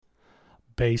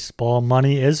Baseball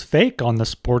Money is Fake on the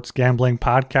Sports Gambling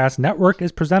Podcast Network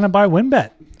is presented by WynnBET.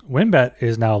 WynnBET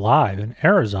is now live in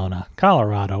Arizona,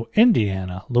 Colorado,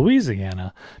 Indiana,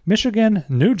 Louisiana, Michigan,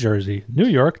 New Jersey, New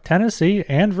York, Tennessee,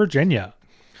 and Virginia.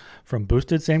 From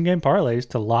boosted same-game parlays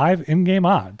to live in-game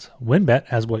odds, WynnBET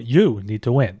has what you need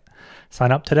to win.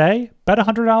 Sign up today, bet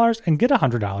 $100 and get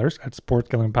 $100 at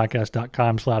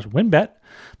sportsgamblingpodcast.com/WynnBET.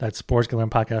 That's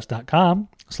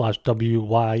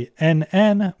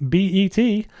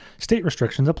sportsgamblingpodcast.com/WYNNBET. State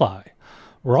restrictions apply.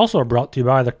 We're also brought to you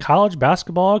by the College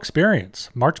Basketball Experience.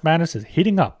 March Madness is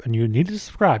heating up, and you need to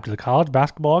subscribe to the College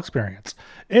Basketball Experience.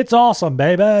 It's awesome,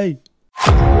 baby!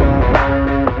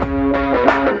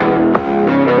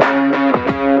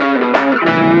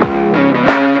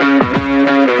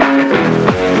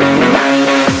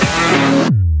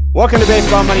 Welcome to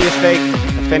Baseball Money is Fake,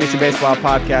 a fantasy baseball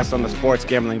podcast on the Sports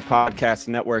Gambling Podcast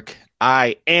Network.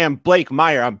 I am Blake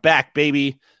Meyer. I'm back,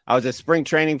 baby. I was at spring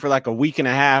training for like a week and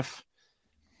a half.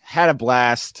 Had a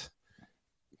blast.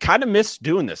 Kind of missed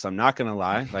doing this. I'm not going to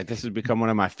lie. Like, this has become one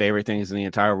of my favorite things in the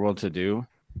entire world to do.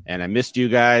 And I missed you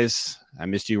guys. I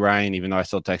missed you, Ryan, even though I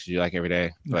still texted you like every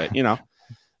day. But, you know,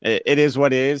 it is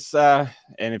what it is. And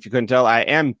if you couldn't tell, I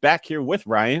am back here with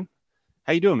Ryan.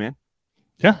 How you doing, man?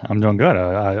 Yeah, I'm doing good.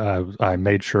 I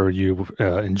made sure you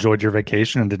enjoyed your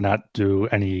vacation and did not do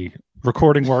any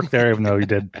recording work there, even though you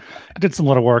did some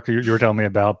little work you were telling me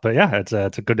about. But yeah,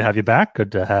 it's good to have you back.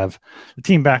 Good to have the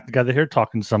team back together here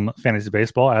talking some fantasy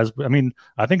baseball. I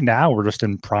think now we're just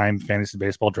in prime fantasy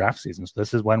baseball draft season. So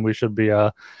this is when we should be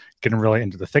getting really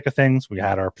into the thick of things. We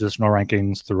had our positional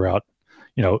rankings throughout,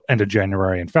 end of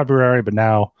January and February, but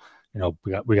now,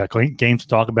 we got games to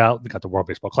talk about. We got the World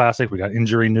Baseball Classic. We got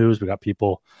injury news. We got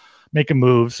people making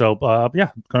moves. So,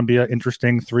 going to be an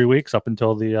interesting 3 weeks up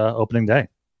until the opening day.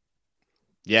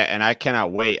 Yeah, and I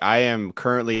cannot wait. I am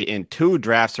currently in 2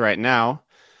 drafts right now.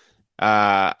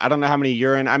 I don't know how many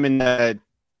you're in. I'm in the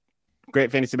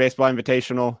Great Fantasy Baseball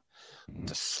Invitational.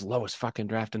 It's the slowest fucking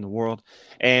draft in the world.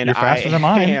 And you're faster than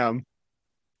mine. I am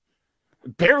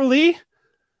barely.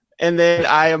 And then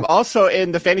I am also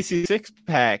in the Fantasy Six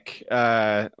Pack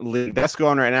league that's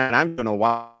going right now, and I'm doing a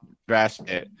wild draft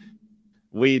it.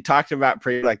 We talked about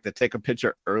the take a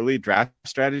picture early draft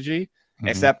strategy,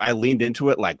 except I leaned into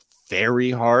it like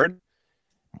very hard,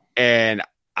 and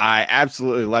I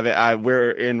absolutely love it.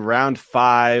 We're in round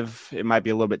 5. It might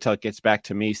be a little bit till it gets back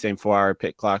to me, same 4-hour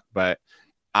pick clock, but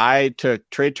I took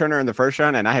Trey Turner in the first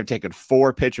round, and I have taken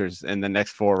 4 pitchers in the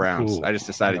next 4 rounds. Ooh, I just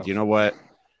decided, you know what?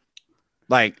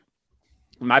 Like,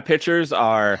 my pitchers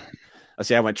are, let's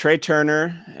see, I went Trey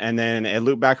Turner, and then it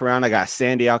looped back around. I got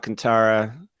Sandy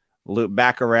Alcantara. Looped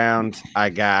back around.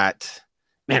 I got,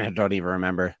 I don't even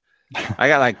remember. I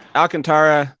got like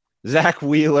Alcantara, Zach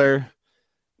Wheeler,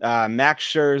 Max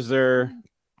Scherzer,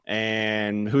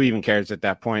 and who even cares at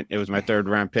that point? It was my 3rd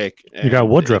round pick. You got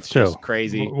Woodruff too.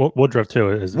 Crazy. Woodruff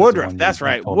too is Woodruff. That's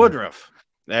right. Woodruff.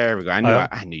 There we go.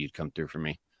 I knew you'd come through for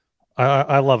me.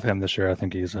 I love him this year. I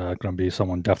think he's going to be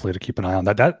someone definitely to keep an eye on.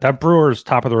 That Brewers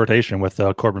top of the rotation with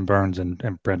Corbin Burns and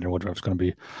Brandon Woodruff is going to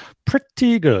be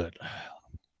pretty good.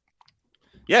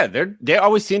 Yeah, they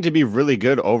always seem to be really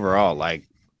good overall. Like,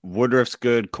 Woodruff's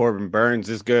good, Corbin Burns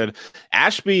is good.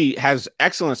 Ashby has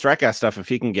excellent strikeout stuff if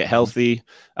he can get healthy.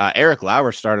 Eric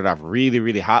Lauer started off really,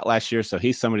 really hot last year, so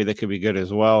he's somebody that could be good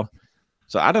as well.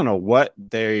 So I don't know what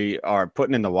they are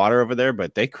putting in the water over there,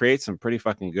 but they create some pretty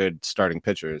fucking good starting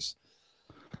pitchers,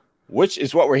 which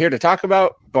is what we're here to talk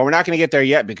about. But we're not going to get there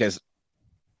yet because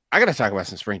I got to talk about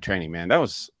some spring training, man. That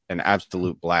was an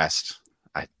absolute blast.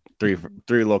 Three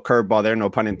little curveball there, no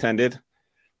pun intended.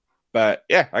 But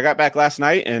yeah, I got back last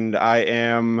night and I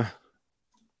am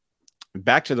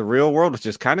back to the real world, which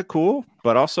is kind of cool.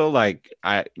 But also, like,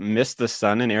 I missed the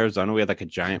sun in Arizona. We had like a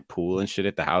giant pool and shit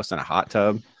at the house and a hot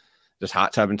tub. Just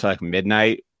hot tub until like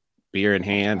midnight, beer in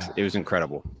hand. It was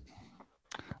incredible.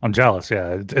 I'm jealous.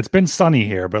 Yeah, it's been sunny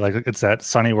here, but like it's that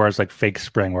sunny where it's like fake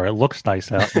spring, where it looks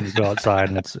nice out when you go outside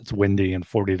and it's windy and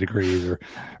 40 degrees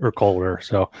or colder.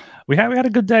 So we had a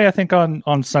good day. I think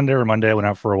on Sunday or Monday I went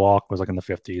out for a walk. It was like in the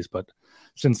 50s, but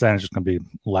since then it's just going to be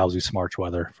lousy Smarch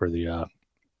weather for the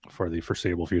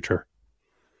foreseeable future.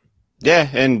 Yeah,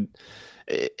 and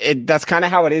that's kind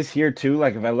of how it is here too.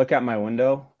 Like, if I look out my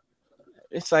window,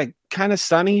 it's like kind of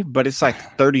sunny, but it's like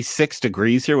 36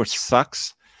 degrees here, which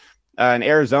sucks. In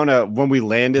Arizona, when we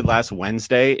landed last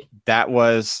Wednesday,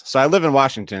 so I live in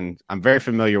Washington. I'm very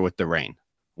familiar with the rain.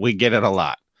 We get it a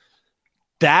lot.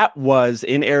 That was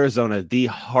in Arizona, the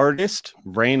hardest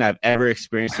rain I've ever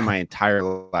experienced in my entire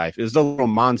life. It was a little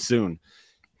monsoon.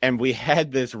 And we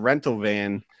had this rental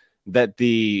van that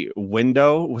the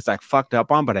window was like fucked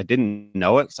up on, but I didn't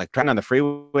know it. It's like driving on the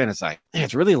freeway and it's like, man,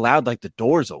 it's really loud. Like the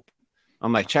doors open.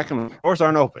 I'm like checking, the doors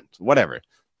aren't open. Whatever.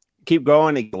 Keep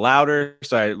going. It gets louder.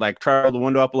 So I like try to roll the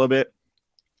window up a little bit.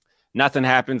 Nothing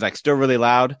happens. Like still really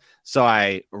loud. So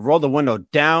I roll the window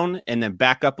down and then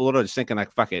back up a little, just thinking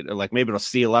like, fuck it. Like maybe it'll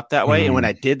seal up that way. And when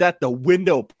I did that, the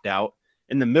window popped out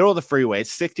in the middle of the freeway.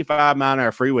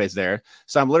 65-mile-an-hour freeways there.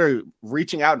 So I'm literally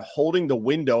reaching out and holding the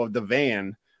window of the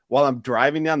van while I'm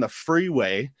driving down the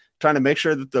freeway, trying to make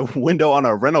sure that the window on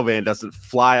a rental van doesn't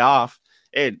fly off.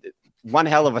 One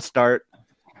hell of a start.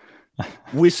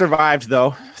 We survived,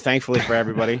 though, thankfully for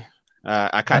everybody.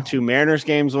 I caught 2 Mariners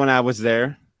games when I was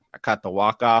there. I caught the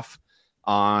walk-off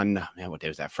on, what day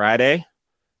was that, Friday?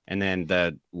 And then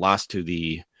the loss to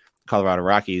the Colorado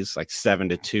Rockies, like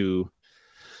 7-2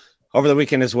 over the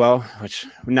weekend as well, which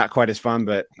not quite as fun,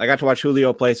 but I got to watch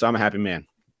Julio play, so I'm a happy man.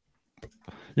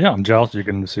 Yeah, I'm jealous. You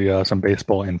can see some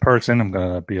baseball in person. I'm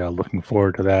going to be looking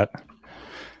forward to that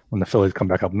when the Phillies come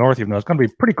back up north, even though it's going to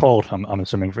be pretty cold, I'm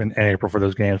assuming, in April for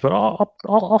those games. But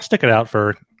I'll stick it out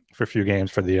for a few games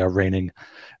for the reigning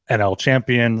NL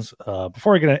champions.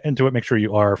 Before I get into it, make sure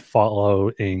you are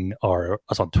following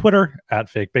us on Twitter at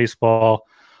Fake Baseball,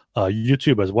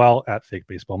 YouTube as well at Fake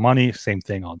Baseball Money. Same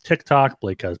thing on TikTok.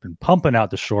 Blake has been pumping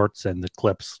out the shorts and the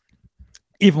clips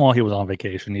even while he was on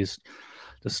vacation. He's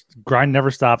just grind never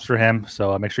stops for him.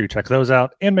 So make sure you check those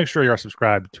out and make sure you are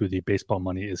subscribed to the Baseball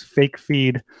Money is Fake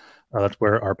feed. That's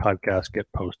where our podcasts get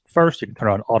posted first. You can turn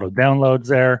on auto downloads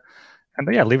there. And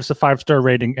leave us a 5-star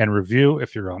rating and review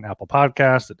if you're on Apple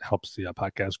Podcasts. It helps the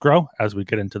podcast grow as we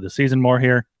get into the season more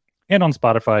here. And on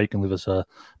Spotify, you can leave us a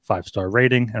 5-star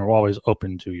rating. And we're always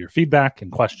open to your feedback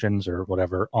and questions or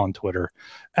whatever on Twitter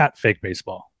at Fake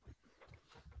Baseball.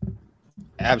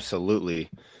 Absolutely.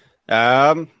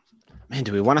 Man,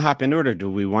 do we want to hop into it or do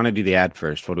we want to do the ad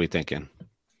first? What are we thinking?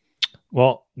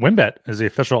 Well, WynnBET is the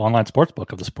official online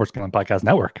sportsbook of the Sports Gambling Podcast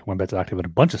Network. WynnBET's active in a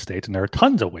bunch of states, and there are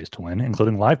tons of ways to win,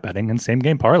 including live betting and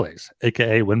same-game parlays,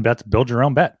 a.k.a. WynnBET's Build Your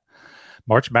Own Bet.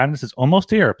 March Madness is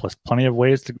almost here, plus plenty of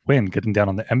ways to win, getting down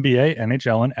on the NBA,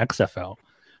 NHL, and XFL.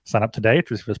 Sign up today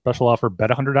to receive a special offer, bet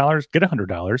 $100, get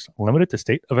 $100, limited to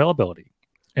state availability.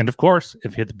 And of course,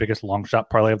 if you hit the biggest long shot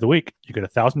parlay of the week, you get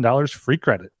 $1,000 free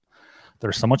credit.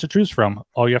 There's so much to choose from.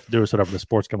 All you have to do is head over to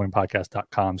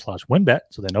sportsgamblingpodcast.com/WynnBET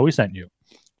so they know we sent you.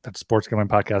 That's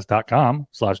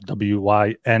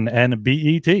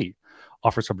sportsgamblingpodcast.com/WYNNBET.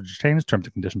 Offer subject to change, terms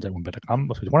and conditions at WynnBET.com.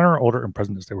 Must be 21 or older and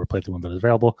present in the state where play through WynnBET is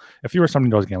available. If you or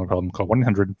somebody knows a gambling problem, call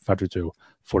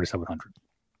 1-800-522-4700.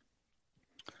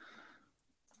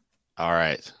 All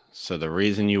right. So the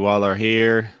reason you all are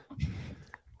here,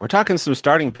 we're talking some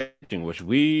starting pitching, which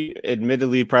we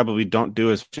admittedly probably don't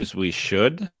do as much as we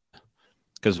should.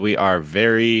 Because we're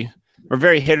very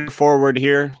hitter forward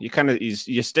here.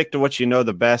 You stick to what you know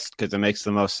the best because it makes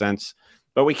the most sense.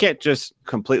 But we can't just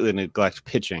completely neglect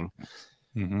pitching.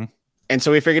 Mm-hmm. And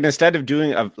so we figured instead of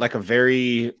doing a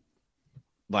very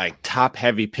top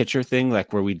heavy pitcher thing,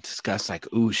 like where we discuss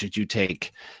should you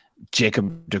take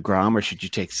Jacob deGrom or should you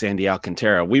take Sandy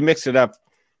Alcantara? We mixed it up.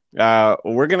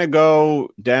 We're gonna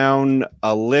go down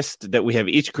a list that we have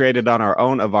each created on our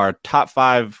own of our top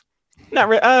 5.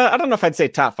 I don't know if I'd say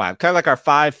top 5, kind of like our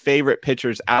 5 favorite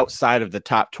pitchers outside of the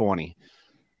top 20,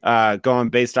 going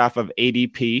based off of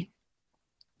ADP.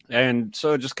 And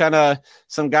so just kind of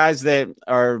some guys that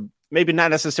are maybe not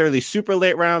necessarily super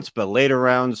late rounds, but later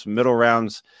rounds, middle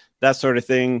rounds, that sort of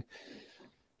thing.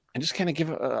 And just kind of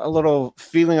give a little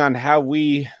feeling on how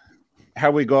we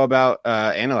go about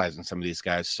analyzing some of these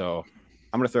guys. So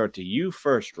I'm going to throw it to you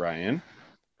first, Ryan.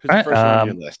 Who's the first one on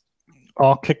your list?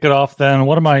 I'll kick it off then.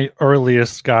 One of my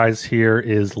earliest guys here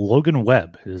is Logan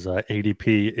Webb. His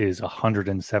ADP is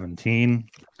 117.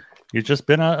 He's just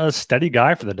been a steady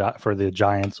guy for the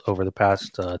Giants over the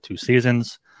past 2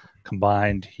 seasons.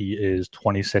 Combined, he is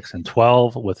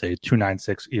 26-12 with a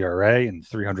 2.96 ERA and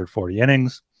 340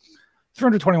 innings,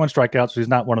 321 strikeouts. So he's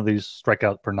not one of these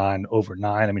strikeout per 9 over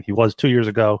 9. I mean, he was 2 years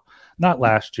ago, not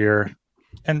last year.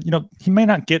 And, he may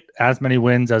not get as many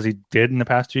wins as he did in the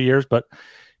past 2 years, but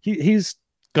he's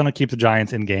going to keep the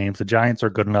Giants in games. The Giants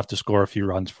are good enough to score a few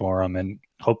runs for him, and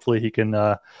hopefully he can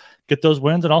get those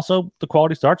wins and also the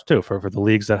quality starts too for the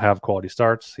leagues that have quality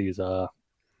starts. He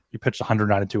pitched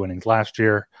 192 innings last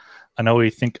year. I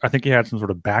think he had some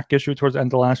sort of back issue towards the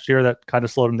end of last year that kind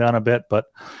of slowed him down a bit, but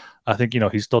I think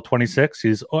he's still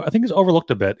 26. I think he's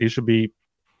overlooked a bit. He should be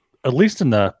at least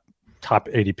in the top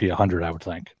ADP 100, I would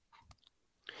think.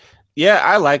 Yeah,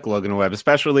 I like Logan Webb,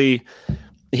 especially.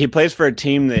 He plays for a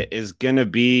team that is going to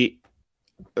be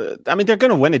I mean, they're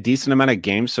going to win a decent amount of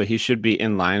games, so he should be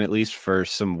in line at least for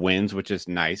some wins, which is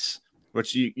nice.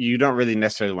 Which you don't really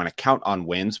necessarily want to count on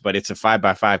wins, but it's a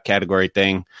 5x5 category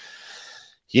thing.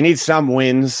 You need some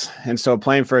wins, and so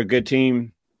playing for a good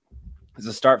team is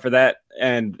a start for that.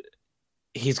 And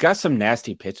he's got some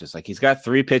nasty pitches. Like, he's got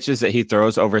 3 pitches that he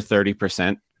throws over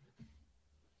 30%,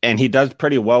 and he does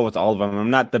pretty well with all of them.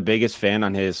 I'm not the biggest fan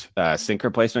on his sinker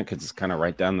placement because it's kind of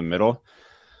right down the middle.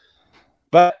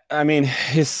 But, I mean,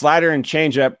 his slider and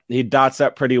changeup, he dots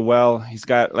up pretty well. He's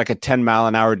got like a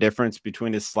 10-mile-an-hour difference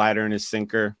between his slider and his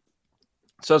sinker.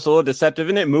 So it's a little deceptive,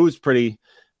 and it moves pretty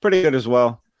good as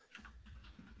well.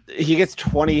 He gets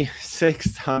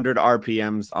 2,600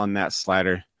 RPMs on that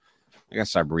slider. I gotta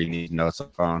stop reading these notes on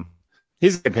the phone.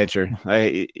 He's a good pitcher.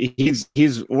 He's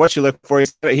what you look for.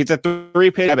 He's a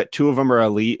 3 pitch, but 2 of them are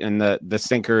elite, and the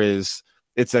sinker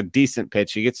it's a decent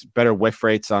pitch. He gets better whiff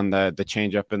rates on the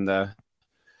changeup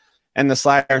and the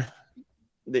slider.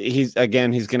 He's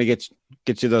going to get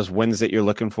you those wins that you're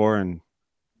looking for. And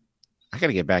I got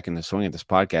to get back in the swing of this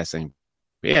podcasting.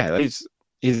 But yeah,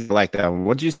 he's like that one.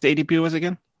 What did you say ADP was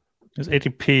again? His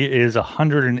ATP is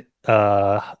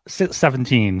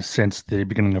 117 since the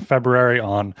beginning of February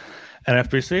on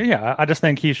NFBC. Yeah, I just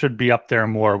think he should be up there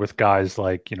more with guys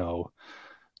like,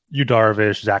 Yu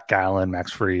Darvish, Zach Gallen,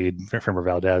 Max Fried, Framber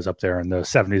Valdez up there in the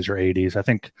 70s or 80s. I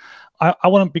think I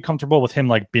wouldn't be comfortable with him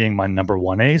like being my number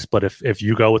 1 ace, but if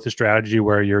you go with the strategy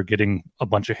where you're getting a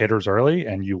bunch of hitters early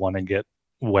and you want to get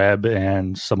Webb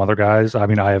and some other guys, I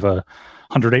mean, I have a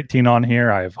 118 on here.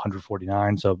 I have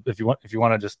 149. So if you want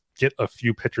to just get a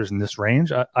few pitchers in this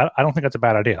range, I don't think that's a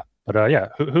bad idea. But yeah,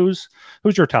 who's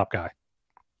your top guy?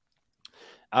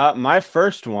 My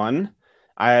first one,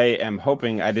 I am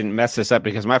hoping I didn't mess this up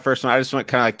because my first one, I just went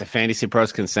kind of like the Fantasy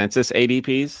Pros consensus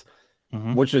ADPs,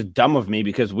 which was dumb of me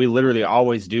because we literally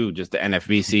always do just the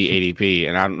NFBC ADP,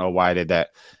 and I don't know why I did that.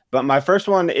 But my first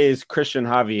one is Christian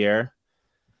Javier.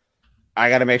 I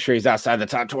got to make sure he's outside the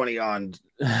top 20 on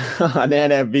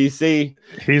NFBC.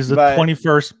 He's the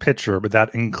 21st pitcher, but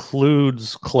that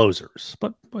includes closers.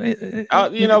 But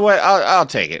you know what? I'll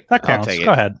take it. That counts. I'll take it.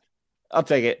 Go ahead. I'll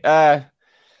take it.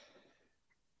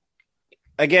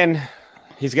 Again,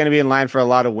 he's going to be in line for a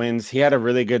lot of wins. He had a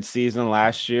really good season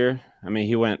last year. I mean,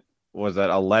 he was at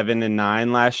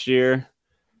 11-9 last year.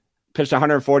 Pitched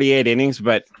 148 innings,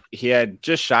 but he had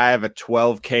just shy of a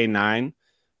 12 K9,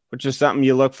 which is something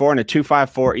you look for, in a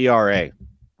 2.54 ERA.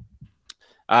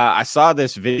 I saw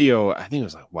this video. I think it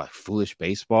was like, Foolish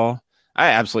Baseball? I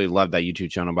absolutely love that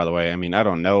YouTube channel, by the way. I mean, I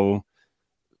don't know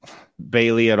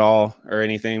Bailey at all or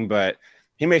anything, but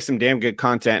he makes some damn good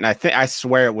content. And I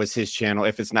swear it was his channel.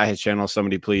 If it's not his channel,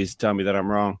 somebody please tell me that I'm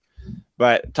wrong.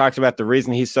 But talked about the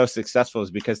reason he's so successful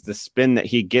is because the spin that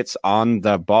he gets on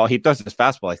the ball, he throws his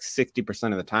fastball like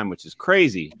 60% of the time, which is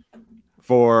crazy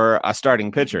for a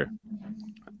starting pitcher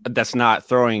that's not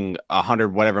throwing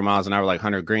 100 whatever miles an hour like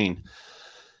Hunter Green.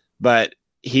 But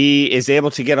he is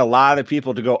able to get a lot of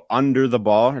people to go under the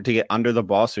ball or to get under the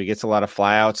ball. So he gets a lot of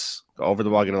flyouts, go over the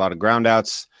ball, get a lot of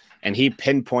groundouts, and he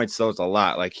pinpoints those a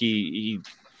lot. Like he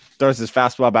throws his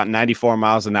fastball about 94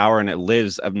 miles an hour, and it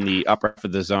lives in the upper half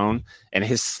of the zone. And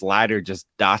his slider just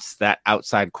dots that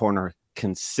outside corner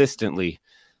consistently,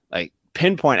 like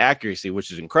pinpoint accuracy,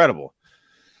 which is incredible.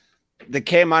 The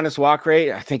K- walk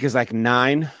rate, I think, is like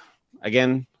 9.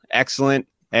 Again, excellent.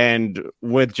 And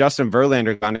with Justin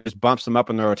Verlander gone, it just bumps him up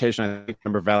in the rotation. I think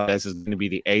number Valdez is going to be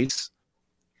the ace.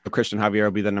 Christian Javier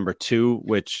will be the number 2,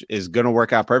 which is going to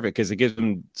work out perfect because it gives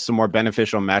him some more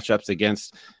beneficial matchups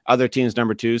against other teams'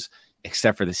 number 2s,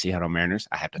 except for the Seattle Mariners.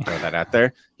 I have to throw that out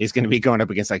there. He's going to be going up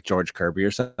against like George Kirby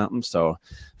or something. So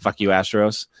fuck you,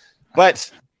 Astros.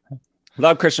 But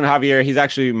love Christian Javier. He's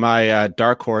actually my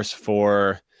dark horse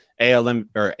for AL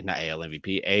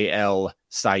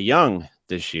Cy Young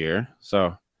this year.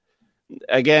 So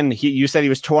again, you said he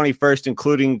was 21st,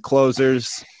 including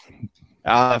closers.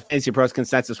 Fantasy Pros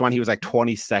consensus one, he was like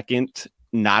 22nd,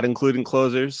 not including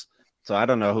closers. So I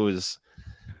don't know who's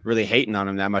really hating on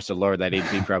him that much to lower that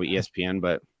ADP, probably ESPN.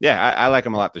 But yeah, I like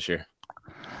him a lot this year.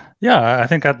 Yeah, I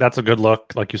think that's a good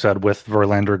look. Like you said, with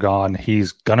Verlander gone,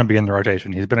 he's going to be in the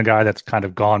rotation. He's been a guy that's kind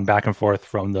of gone back and forth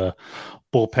from the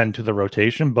bullpen to the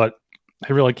rotation, but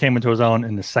he really came into his own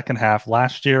in the second half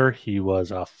last year. He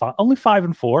was only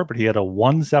 5-4, but he had a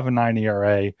 1.79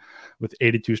 ERA with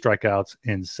 82 strikeouts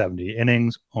in 70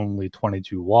 innings, only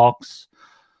 22 walks,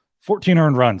 14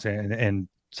 earned runs in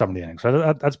 70 innings.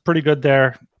 So that's pretty good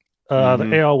there.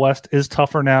 The AL West is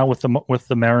tougher now with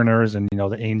the Mariners and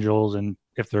the Angels, and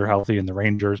if they're healthy, and the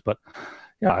Rangers. But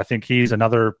yeah, I think he's going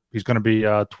to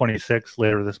be 26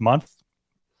 later this month.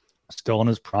 still in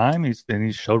his prime.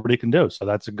 He showed what he can do. So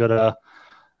that's a good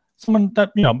someone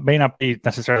that may not be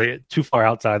necessarily too far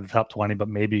outside the top 20, but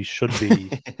maybe should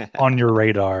be on your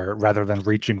radar rather than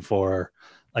reaching for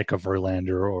like a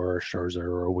Verlander or a Scherzer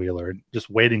or a Wheeler, just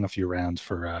waiting a few rounds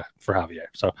for Javier.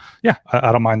 So yeah,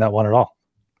 I don't mind that one at all.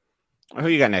 Who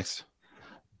you got next?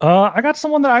 I got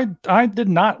someone that I did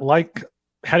not like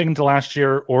heading into last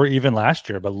year or even last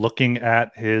year, but looking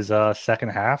at his second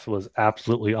half was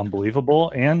absolutely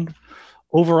unbelievable. And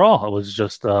overall, it was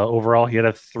just overall he had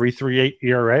a 3.38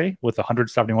 ERA with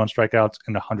 171 strikeouts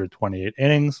in 128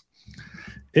 innings.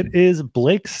 It is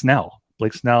Blake Snell.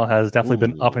 Blake Snell has definitely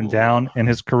been up and down in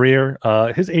his career.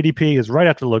 His ADP is right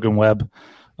after Logan Webb,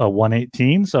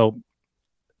 118. So,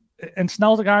 and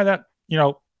Snell's a guy that,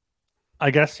 I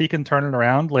guess he can turn it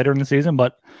around later in the season,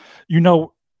 but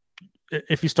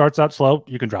if he starts out slow,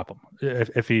 you can drop him.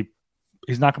 If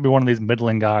he's not going to be one of these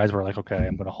middling guys where like, okay,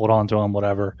 I'm going to hold on to him,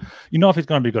 whatever. If he's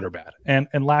going to be good or bad.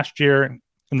 And last year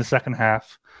in the second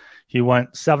half, he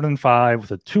went 7-5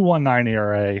 with a 2.19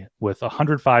 ERA with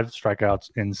 105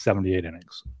 strikeouts in 78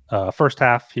 innings. First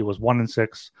half, he was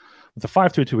 1-6 with a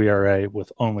 5.22 ERA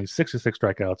with only 66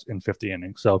 strikeouts in 50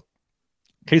 innings. So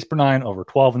Ks per 9 over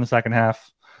 12 in the second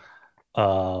half.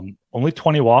 Only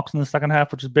 20 walks in the second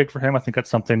half, which is big for him. I think that's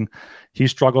something he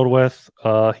struggled with.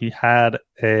 He had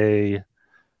a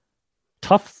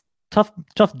tough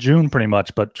June pretty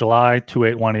much, but July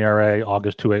 2.81 ERA,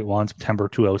 August 2.81, September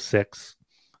 2.06.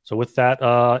 So with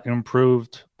that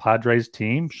improved Padres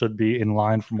team should be in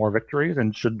line for more victories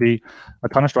and should be a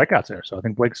ton of strikeouts there. So I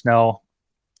think Blake Snell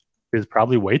is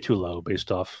probably way too low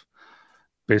based off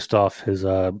his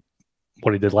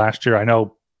what he did last year. I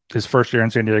know his first year in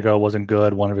San Diego wasn't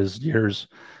good. One of his years,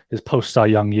 his post-Cy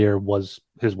Young year was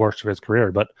his worst of his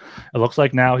career. But it looks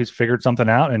like now he's figured something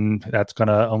out, and that's going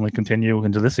to only continue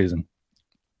into this season.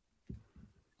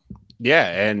 Yeah,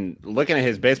 and looking at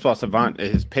his Baseball Savant,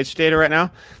 his pitch data right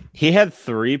now, he had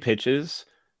 3 pitches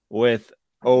with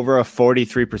over a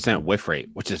 43% whiff rate,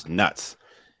 which is nuts.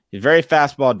 He's very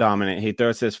fastball dominant. He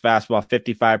throws his fastball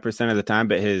 55% of the time,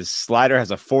 but his slider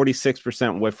has a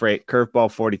 46% whiff rate, curveball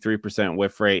 43%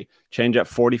 whiff rate, changeup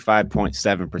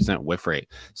 45.7% whiff rate.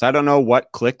 So I don't know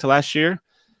what clicked last year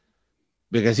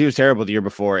because he was terrible the year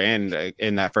before, and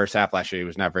in that first half last year he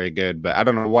was not very good. But I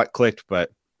don't know what clicked, but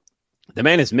the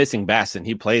man is missing bats, and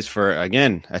he plays for,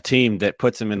 again, a team that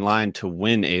puts him in line to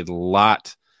win a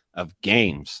lot of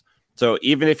games. So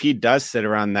even if he does sit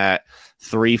around that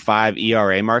 3.5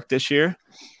 ERA mark this year,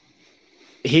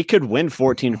 he could win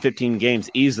 14 or 15 games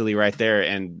easily right there.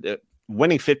 And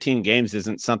winning 15 games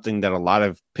isn't something that a lot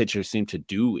of pitchers seem to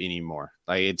do anymore.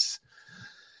 Like, it's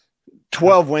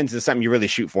 12 wins is something you really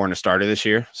shoot for in a starter this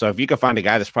year. So if you can find a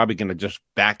guy that's probably going to just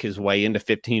back his way into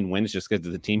 15 wins just because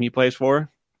of the team he plays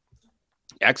for,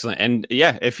 excellent. And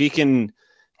yeah, if he can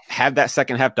have that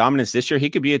second half dominance this year, he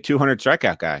could be a 200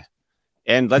 strikeout guy.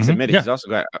 And let's admit it, he's also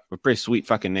got a pretty sweet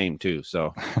fucking name too.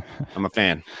 So I'm a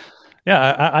fan.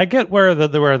 Yeah, I get where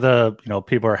the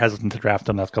people are hesitant to draft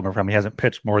him. That's coming from. He hasn't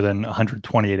pitched more than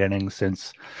 128 innings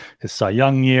since his Cy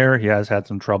Young year. He has had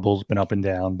some troubles, been up and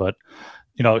down, but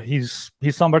he's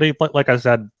somebody, like I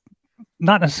said,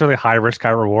 not necessarily high risk,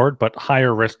 high reward, but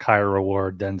higher risk, higher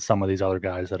reward than some of these other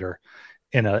guys that are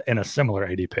in a similar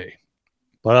ADP.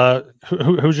 But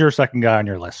who's your second guy on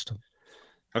your list?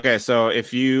 Okay, so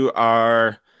if you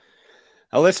are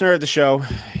a listener of the show,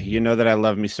 you know that I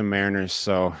love me some Mariners,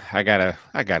 so I gotta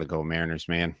go Mariners,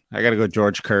 man. I gotta go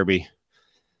George Kirby.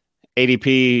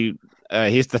 ADP,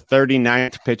 he's the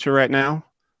 39th pitcher right now,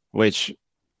 which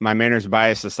my Mariners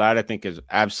bias aside, I think is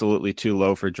absolutely too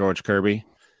low for George Kirby.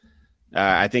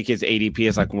 I think his ADP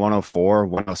is like 104,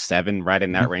 107, right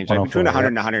in that range, like between 100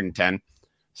 and 110.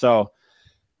 So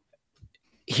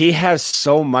he has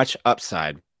so much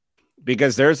upside,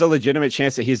 because there's a legitimate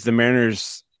chance that he's the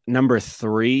Mariners' number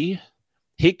 3.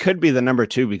 He could be the number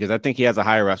 2 because I think he has a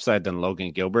higher upside than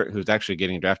Logan Gilbert, who's actually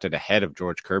getting drafted ahead of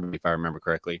George Kirby, if I remember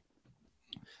correctly.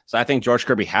 So I think George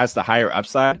Kirby has the higher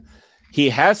upside. He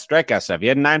has strikeout stuff. He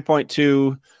had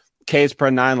 9.2 Ks per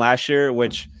 9 last year,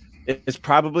 which is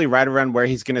probably right around where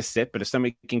he's going to sit. But if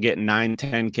somebody can get 9,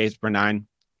 10 Ks per 9,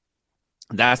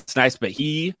 that's nice. But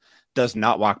he does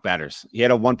not walk batters. He had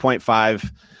a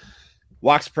 1.5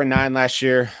 walks per 9 last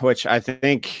year, which I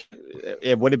think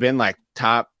it would have been like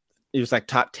top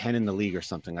 10 in the league or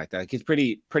something like that. He's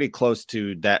pretty close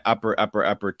to that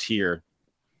upper tier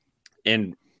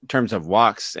in terms of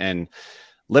walks and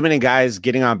limiting guys,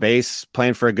 getting on base,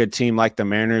 playing for a good team like the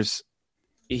Mariners.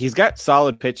 He's got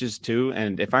solid pitches too.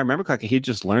 And if I remember correctly, he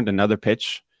just learned another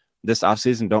pitch this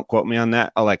offseason. Don't quote me on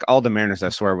that. Like all the Mariners, I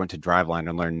swear, went to Driveline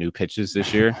and learned new pitches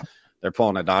this year. they're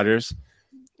pulling the Dodgers.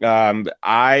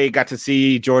 I got to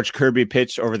see George Kirby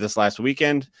pitch over this last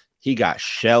weekend. He got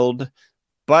shelled,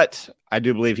 but I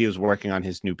do believe he was working on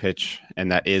his new pitch,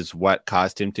 and that is what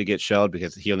caused him to get shelled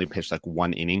because he only pitched like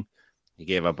one inning. He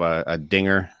gave up a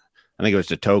dinger. I think it was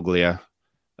to Toglia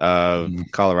of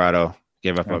Colorado.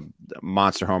 Gave up a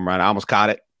monster home run. I almost caught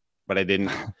it, but I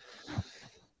didn't.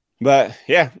 But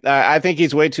yeah, I think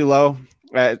he's way too low.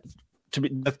 To be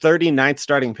the 39th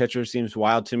starting pitcher seems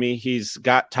wild to me. He's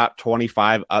got top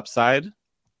 25 upside,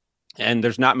 and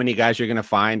there's not many guys you're going to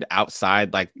find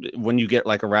outside. Like when you get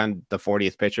like around the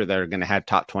 40th pitcher that are going to have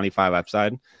top 25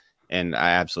 upside, and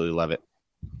I absolutely love it.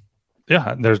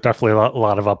 Yeah, there's definitely a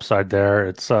lot of upside there.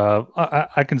 It's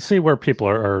I can see where people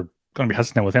are going to be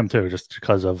hesitant with him too, just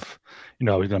because of he's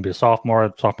going to be a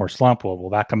sophomore slump. Will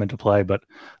that come into play? But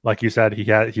like you said, he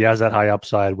has that high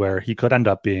upside where he could end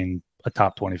up being a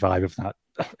top 25, if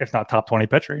not top 20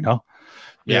 pitcher,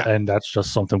 Yeah. And that's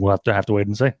just something we'll have to wait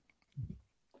and see.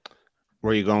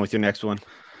 Where are you going with your next one?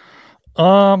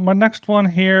 My next one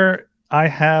here, I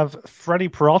have Freddie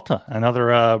Peralta,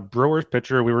 another Brewers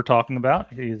pitcher we were talking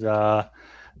about. He's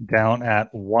down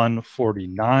at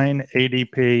 149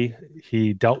 ADP.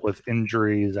 He dealt with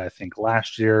injuries, I think,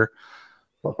 last year.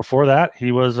 But before that,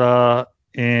 he was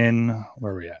in,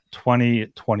 where are we at?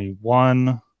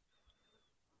 2021.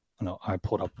 No, I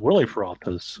pulled up Willie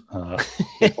Peralta's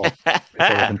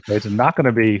it's not going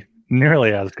to be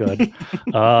nearly as good. In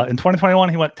 2021,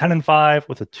 he went 10-5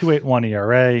 with a 2.81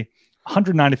 ERA,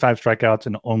 195 strikeouts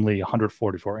in only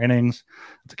 144 innings.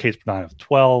 It's a Ks per nine of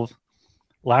 12.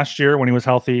 Last year, when he was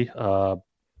healthy,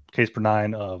 Ks per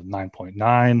nine of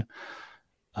 9.9,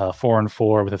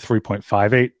 4-4 with a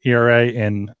 3.58 ERA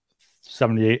in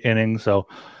 78 innings. So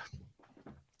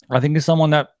I think he's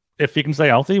someone that, if he can stay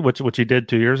healthy, which he did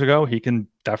 2 years ago, he can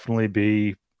definitely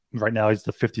be. Right now, he's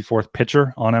the 54th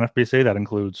pitcher on NFBC. That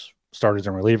includes starters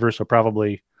and relievers, so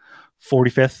probably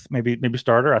 45th, maybe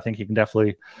starter. I think he can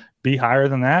definitely be higher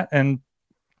than that. And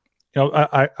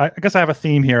I guess I have a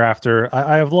theme here. After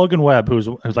I have Logan Webb, who's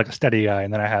like a steady guy,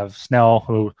 and then I have Snell,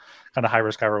 who kind of high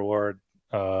risk, high reward.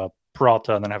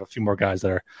 Peralta, and then I have a few more guys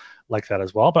that are like that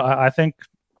as well. But I think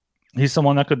he's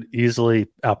someone that could easily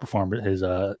outperform his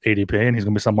ADP, and he's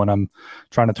going to be someone I'm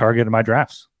trying to target in my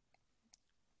drafts.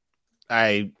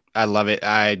 I love it.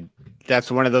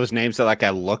 That's one of those names that like I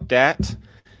looked at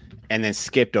and then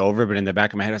skipped over, but in the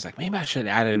back of my head, I was like, maybe I should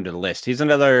add him to the list. He's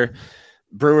another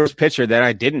Brewers pitcher that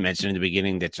I didn't mention in the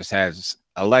beginning that just has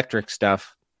electric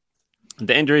stuff.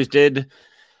 The injuries did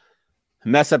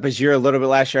mess up his year a little bit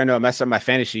last year. I know it messed up my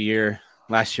fantasy year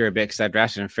last year a bit because I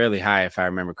drafted him fairly high, if I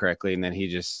remember correctly, and then he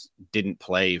just didn't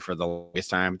play for the longest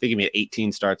time. I think he made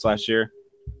 18 starts last year.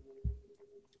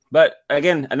 But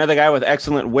again, another guy with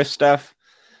excellent whiff stuff.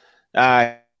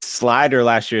 Slider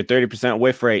last year, 30%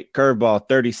 whiff rate. Curveball,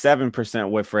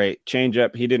 37% whiff rate.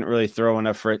 Changeup, he didn't really throw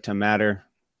enough for it to matter,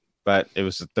 but it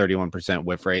was a 31%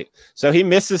 whiff rate. So he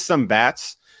misses some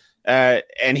bats,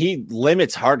 and he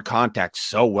limits hard contact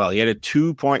so well. He had a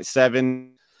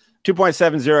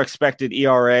 2.70 expected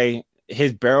ERA.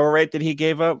 His barrel rate that he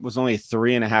gave up was only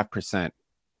 3.5%,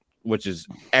 which is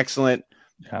excellent.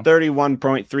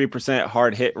 31.3%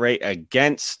 hard hit rate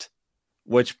against,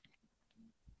 which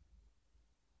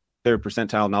third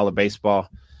percentile in all of baseball.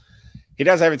 He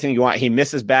does everything you want. He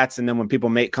misses bats, and then when people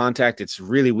make contact, it's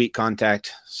really weak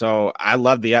contact. So I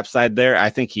love the upside there. I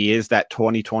think he is that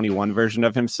 2021 version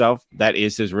of himself. That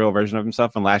is his real version of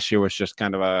himself. And last year was just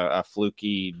kind of a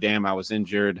fluky, damn, I was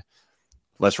injured,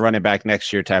 let's run it back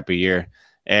next year type of year.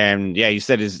 And yeah, you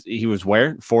said he was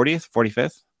where? 40th,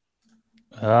 45th?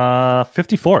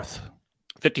 54th.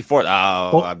 54th.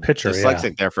 Oh, pitcher,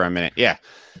 dyslexic there for a minute. Yeah.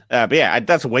 But yeah,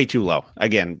 that's way too low.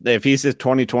 Again, if he's his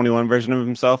 2021 version of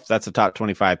himself, that's a top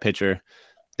 25 pitcher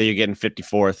that you're getting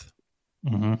 54th.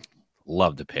 Mm-hmm.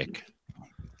 Love the pick.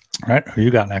 All right. Who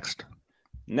you got next?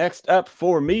 Next up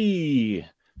for me,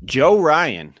 Joe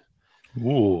Ryan.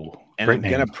 Ooh. And I'm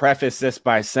going to preface this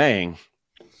by saying,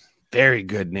 very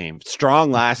good name.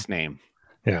 Strong last name.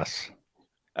 Yes.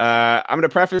 I'm going to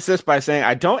preface this by saying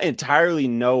I don't entirely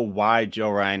know why Joe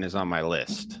Ryan is on my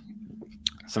list.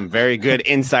 Some very good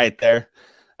insight there.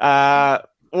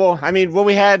 Well, I mean, when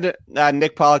we had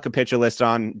Nick Pollock a pitcher list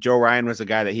on, Joe Ryan was a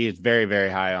guy that he is very, very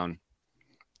high on.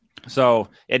 So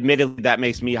admittedly, that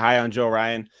makes me high on Joe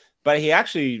Ryan. But he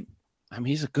actually, I mean,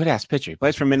 he's a good-ass pitcher. He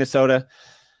plays for Minnesota.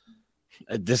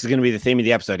 This is going to be the theme of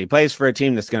the episode. He plays for a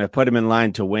team that's going to put him in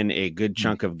line to win a good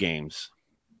chunk of games.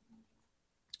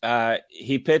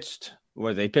 He pitched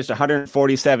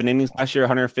 147 innings last year,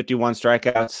 151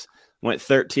 strikeouts, went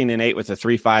 13-8 with a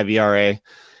 3.5 ERA.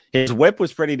 His whip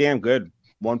was pretty damn good,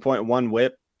 1.1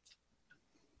 whip.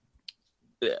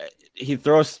 he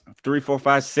throws 3, 4,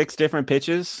 5, 6 different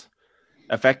pitches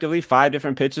effectively, 5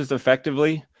 different pitches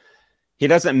effectively. He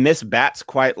doesn't miss bats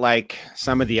quite like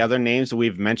some of the other names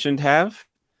we've mentioned have.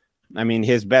 I mean,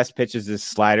 his best pitches is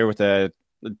slider with a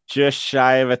just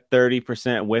shy of a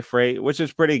 30% whiff rate, which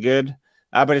is pretty good.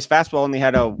 But his fastball only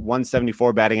had a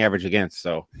 174 batting average against,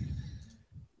 so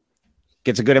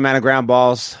gets a good amount of ground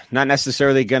balls. Not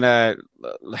necessarily going to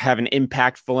have an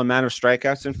impactful amount of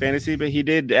strikeouts in fantasy, but he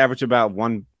did average about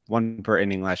one per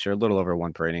inning last year, a little over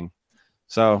 1 per inning.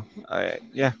 So, I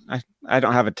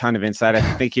don't have a ton of insight. I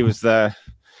think he was that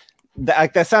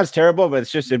sounds terrible, but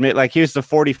it's just he was the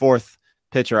 44th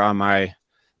pitcher on my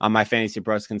Fantasy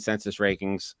Pros consensus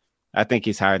rankings. I think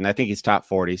he's higher than I think he's top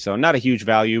 40. So not a huge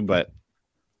value, but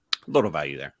a little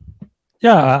value there.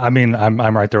 Yeah, I mean, I'm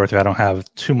right there with you. I don't have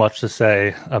too much to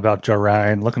say about Joe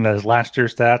Ryan. Looking at his last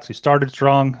year's stats, he started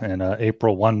strong in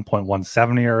April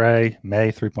 1.17 ERA,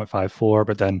 May 3.54,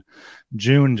 but then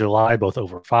June, July both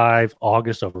over 5,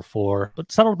 August over 4,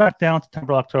 but settled back down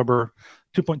September, October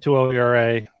 2.20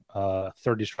 ERA,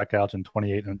 30 strikeouts in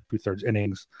 28 and 2/3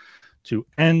 innings to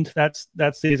end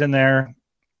that season there.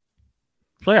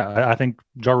 So yeah, I think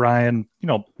Joe Ryan,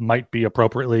 might be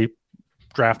appropriately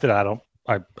drafted.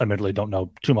 I admittedly don't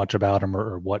know too much about him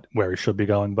or where he should be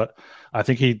going, but I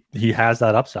think he has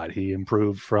that upside. He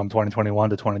improved from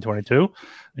 2021 to 2022,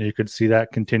 and you could see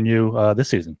that continue this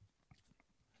season.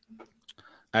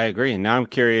 I agree. Now I'm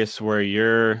curious where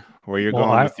you're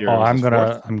going with your. I'm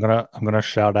gonna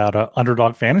shout out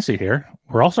Underdog Fantasy here.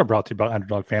 We're also brought to you by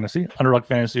Underdog Fantasy. Underdog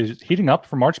Fantasy is heating up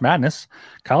for March Madness.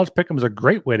 College Pick'em is a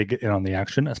great way to get in on the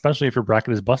action, especially if your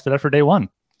bracket is busted after day one.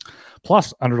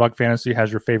 Plus, Underdog Fantasy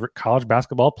has your favorite college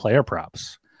basketball player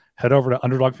props. Head over to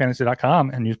UnderdogFantasy.com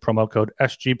and use promo code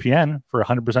SGPN for a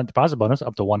 100% deposit bonus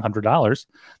up to $100.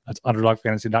 That's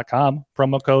UnderdogFantasy.com,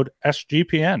 promo code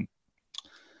SGPN.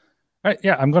 All right,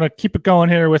 yeah, I'm going to keep it going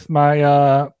here with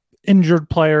my injured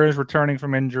players returning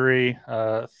from injury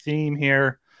theme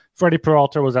here. Freddie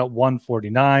Peralta was at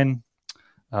 149.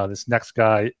 This next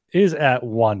guy is at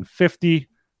 150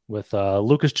 with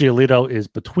Lucas Giolito is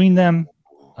between them.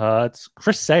 It's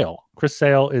Chris Sale. Chris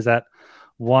Sale is at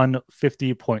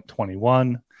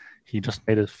 150.21. He just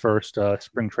made his first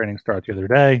spring training start the other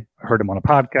day. I heard him on a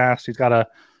podcast. He's got a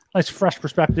nice fresh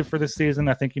perspective for this season.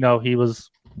 I think,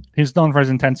 he's known for his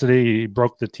intensity. He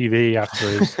broke the TV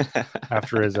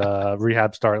after his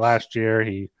rehab start last year.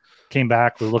 He came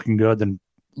back, was looking good, then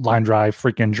line drive,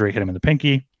 freak injury hit him in the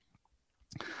pinky.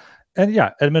 And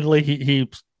yeah, admittedly,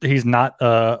 he's not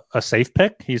a safe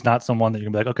pick. He's not someone that you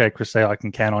can be like, okay, Chris Sale, I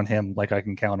can count on him like I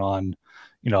can count on,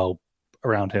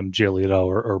 around him,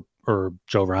 Giolito or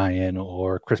Joe Ryan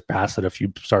or Chris Bassett, a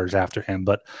few starters after him.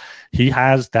 But he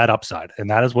has that upside, and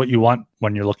that is what you want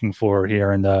when you're looking for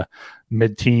here in the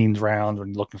mid-teens rounds, when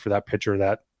you're looking for that pitcher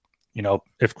that,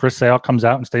 if Chris Sale comes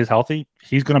out and stays healthy,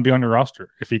 he's going to be on your roster.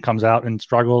 If he comes out and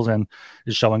struggles and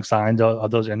is showing signs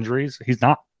of those injuries, he's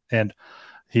not. And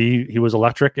he was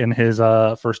electric in his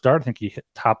first start. I think he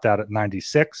topped out at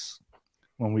 96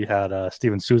 when we had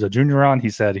Steven Souza Jr. on. He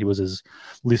said he was his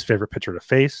least favorite pitcher to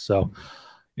face. So,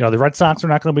 the Red Sox are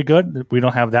not going to be good. We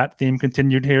don't have that theme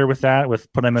continued here with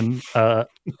put him in a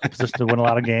position to win a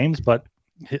lot of games, but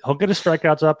he'll get his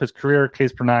strikeouts up. His career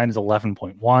Ks per 9 is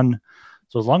 11.1.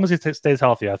 So as long as he stays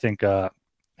healthy, I think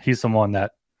he's someone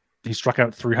that he struck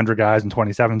out 300 guys in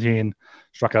 2017,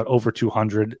 struck out over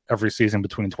 200 every season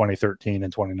between 2013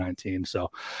 and 2019.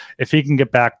 So if he can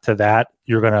get back to that,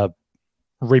 you're going to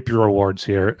reap your rewards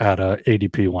here at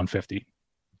ADP 150.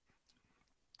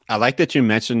 I like that you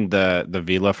mentioned the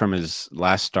velo from his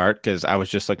last start, because I was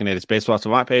just looking at his baseball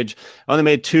savant page. Only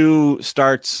made 2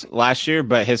 starts last year,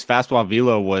 but his fastball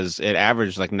velo it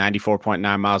averaged like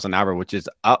 94.9 miles an hour, which is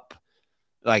up.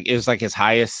 It was like his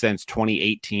highest since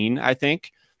 2018, I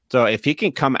think. So if he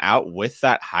can come out with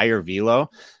that higher velo,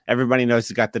 everybody knows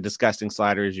he's got the disgusting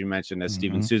slider, as you mentioned, as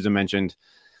Steven Souza mentioned.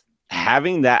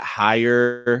 Having that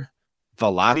higher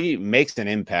velocity makes an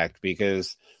impact,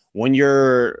 because when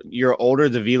you're older,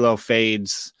 the velo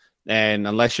fades, and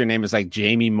unless your name is like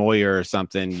Jamie Moyer or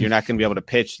something, you're not going to be able to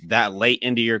pitch that late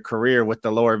into your career with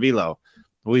the lower velo.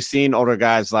 We've seen older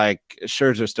guys like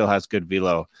Scherzer still has good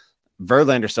velo.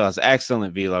 Verlander still has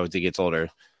excellent velo as he gets older.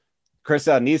 Chris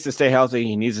Sale needs to stay healthy.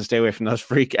 He needs to stay away from those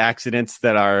freak accidents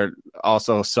that are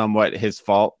also somewhat his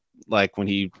fault. Like when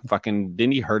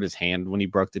didn't he hurt his hand when he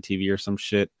broke the TV or some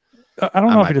shit? I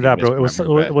don't know if he did that, bro.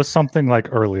 It was something like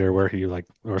earlier where he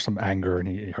or some anger and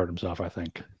he hurt himself, I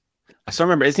think. I still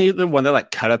remember. Isn't he the one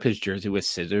that cut up his jersey with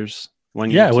scissors?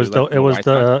 It was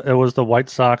the White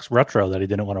Sox retro that he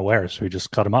didn't want to wear, so he just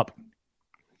cut him up.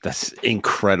 That's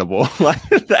incredible. Like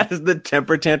that is the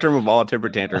temper tantrum of all temper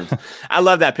tantrums. I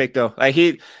love that pick though. Like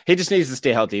he just needs to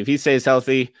stay healthy. If he stays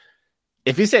healthy,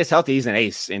 he's an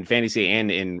ace in fantasy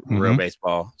and in real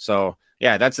baseball. So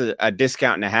yeah, that's a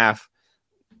discount and a half.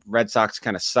 Red Sox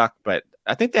kind of suck, but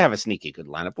I think they have a sneaky good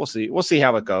lineup. We'll see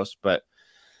how it goes. But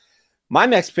my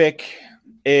next pick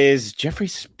is Jeffrey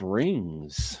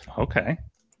Springs. Okay.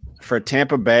 For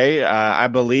Tampa Bay. I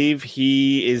believe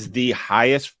he is the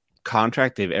highest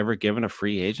contract they've ever given a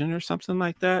free agent or something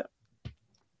like that.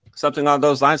 Something on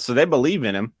those lines. So they believe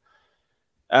in him.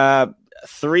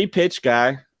 3-pitch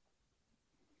guy.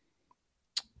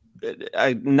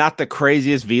 Not the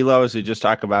craziest velo as we just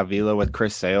talked about velo with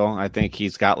Chris Sale. I think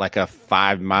he's got like a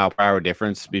 5 mile per hour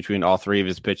difference between all 3 of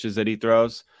his pitches that he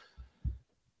throws.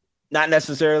 Not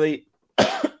necessarily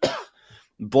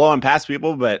blowing past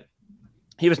people, but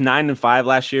he was 9-5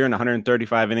 last year in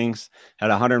 135 innings, had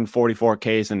 144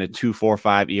 Ks and a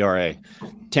 2.45 ERA.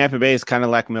 Tampa Bay is kind of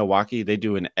like Milwaukee. They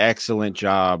do an excellent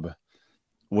job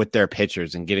with their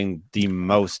pitchers and getting the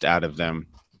most out of them.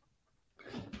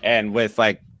 And with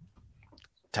like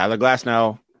Tyler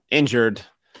Glasnow injured,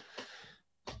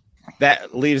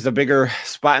 that leaves a bigger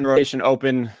spot in the rotation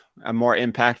open, a more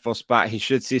impactful spot. He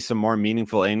should see some more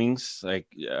meaningful innings, like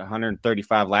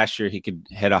 135 last year. He could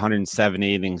hit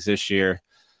 170 innings this year.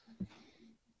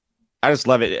 I just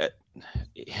love it.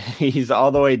 He's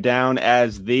all the way down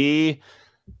as the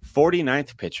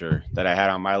 49th pitcher that I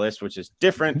had on my list, which is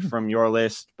different from your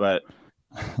list, but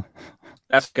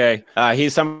that's okay.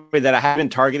 He's somebody that I have been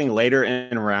targeting later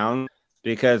in round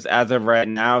because as of right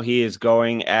now, he is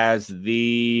going as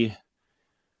the...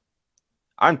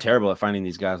 I'm terrible at finding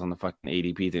these guys on the fucking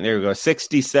ADP thing. There we go.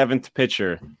 67th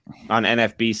pitcher on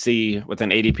NFBC with an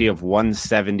ADP of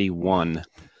 171.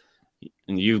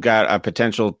 And you've got a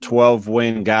potential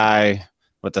 12-win guy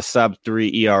with a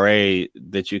sub-3 ERA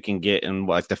that you can get in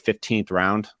like the 15th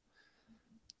round.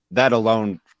 That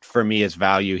alone for me is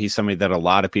value. He's somebody that a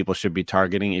lot of people should be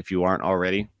targeting if you aren't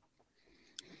already.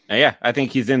 And yeah, I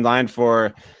think he's in line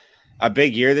for a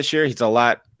big year this year. He's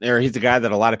a guy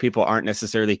that a lot of people aren't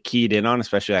necessarily keyed in on,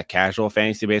 especially like casual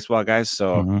fantasy baseball guys.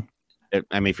 So,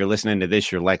 if you're listening to this,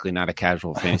 you're likely not a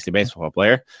casual fantasy baseball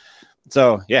player.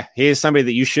 So, yeah, he is somebody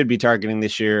that you should be targeting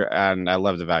this year, and I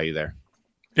love the value there.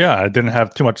 Yeah, I didn't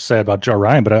have too much to say about Joe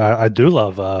Ryan, but I do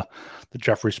love the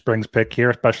Jeffrey Springs pick here,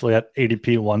 especially at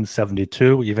ADP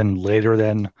 172, even later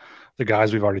than the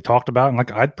guys we've already talked about. And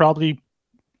like,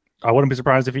 I wouldn't be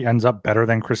surprised if he ends up better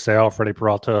than Chris Sale, Freddie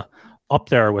Peralta, up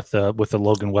there with the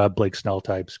Logan Webb, Blake Snell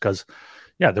types. Because,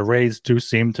 yeah, the Rays do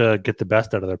seem to get the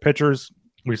best out of their pitchers.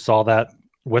 We saw that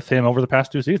with him over the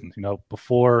past 2 seasons.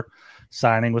 Before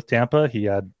signing with Tampa, he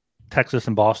had Texas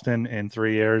and Boston in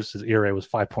 3 years. His ERA was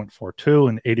 5.42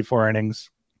 in 84 innings.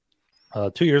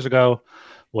 2 years ago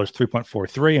was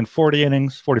 3.43 in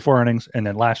 44 innings. And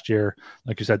then last year,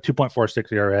 like you said,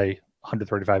 2.46 ERA,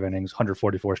 135 innings,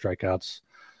 144 strikeouts.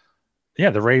 Yeah,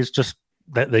 the Rays just,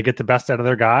 they get the best out of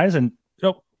their guys. And,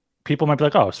 people might be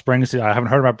like, oh, Springs, I haven't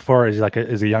heard about before. Is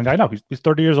he a young guy? No, he's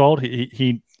 30 years old.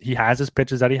 He has his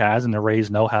pitches that he has, and the Rays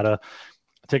know how to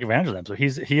take advantage of them. So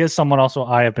he is someone also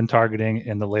I have been targeting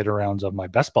in the later rounds of my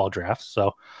best ball drafts.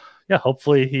 So yeah,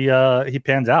 hopefully he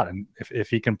pans out, and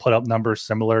if he can put up numbers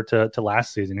similar to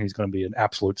last season, he's going to be an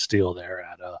absolute steal there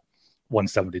at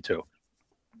 172. All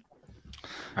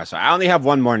right, so I only have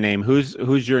one more name.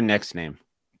 Who's your next name?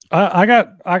 I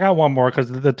got one more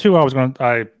because the two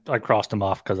I crossed them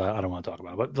off because I don't want to talk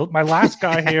about it. But my last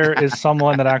guy here is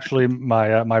someone that actually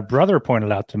my brother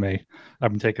pointed out to me.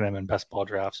 I've been taking him in best ball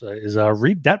drafts. Is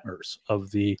Reed Detmers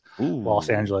of the Los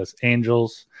Angeles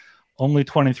Angels. Only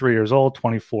 23 years old,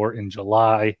 24 in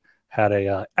July. Had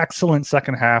a excellent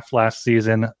second half last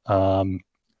season.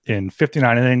 In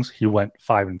 59 innings, he went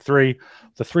 5-3,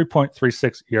 with a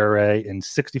 3.36 ERA and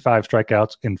 65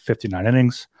 strikeouts in 59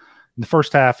 innings. In the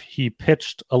first half, he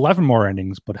pitched 11 more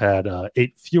innings, but had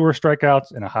 8 fewer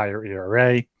strikeouts and a higher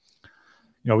ERA.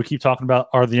 We keep talking about,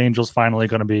 are the Angels finally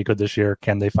going to be good this year?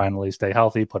 Can they finally stay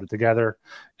healthy, put it together?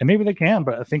 And maybe they can,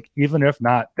 but I think even if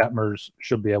not, Detmers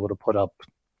should be able to put up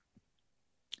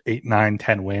 8, 9,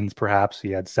 10 wins, perhaps.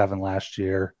 He had 7 last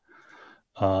year.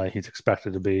 He's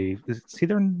expected to be, it's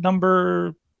either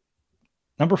number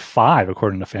 5,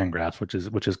 according to Fangraphs,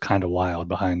 which is kind of wild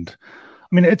behind.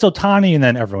 I mean, it's Ohtani and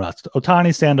then everyone else.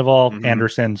 Ohtani, Sandoval,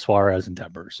 Anderson, Suarez, and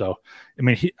Detmers. So, I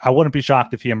mean, I wouldn't be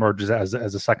shocked if he emerges as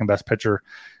the second best pitcher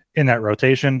in that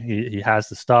rotation. He has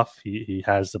the stuff. He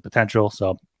has the potential.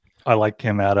 So, I like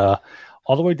him at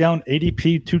all the way down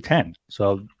ADP 210.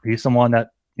 So, he's someone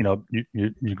that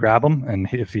you grab him, and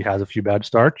if he has a few bad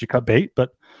starts, you cut bait.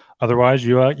 But Otherwise,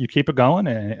 you keep it going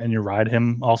and you ride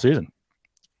him all season.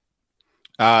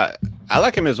 I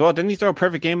like him as well. Didn't he throw a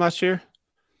perfect game last year?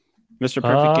 Mr.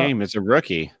 Perfect Game is a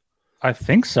rookie. I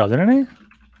think so, didn't he?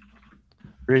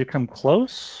 Did he come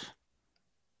close?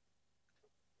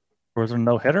 Or was there a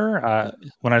no-hitter?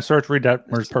 When I search Reed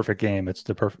Detmer's perfect game, it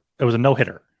was a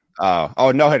no-hitter.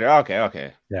 Oh, no-hitter.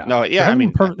 Okay. Yeah. No, yeah, there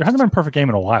hasn't been a perfect game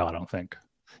in a while, I don't think.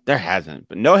 There hasn't.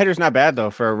 But no-hitter's not bad, though,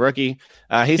 for a rookie.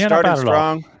 He started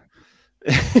strong.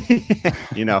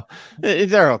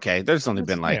 They're okay. There's only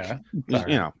been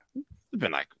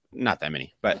been like not that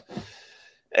many, but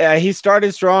he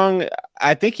started strong.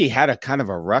 I think he had a kind of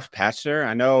a rough patch there.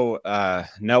 I know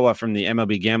Noah from the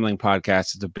MLB Gambling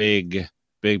Podcast is a big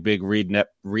Reed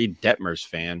Detmers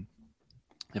fan,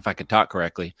 if I could talk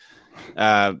correctly.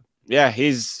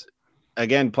 He's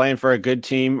again playing for a good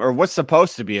team, or what's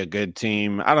supposed to be a good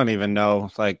team. I don't even know.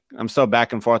 Like, I'm so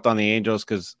back and forth on the Angels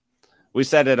because we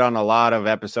said it on a lot of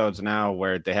episodes now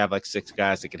where they have like 6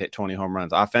 guys that could hit 20 home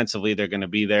runs. Offensively, they're going to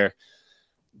be there.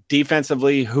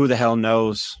 Defensively, who the hell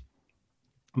knows?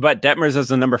 But Detmers is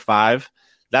the number 5.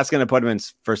 That's going to put him in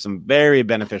for some very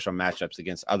beneficial matchups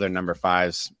against other number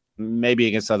 5s, maybe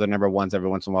against other number 1s every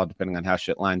once in a while, depending on how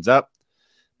shit lines up.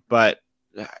 But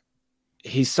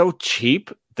he's so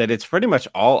cheap that it's pretty much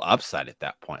all upside at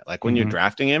that point. Like when you're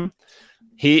drafting him,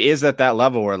 he is at that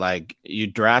level where like you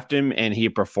draft him and he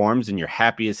performs and you're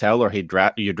happy as hell, or you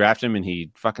draft him and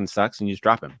he fucking sucks and you just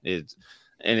drop him.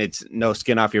 It's no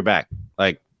skin off your back.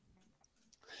 Like,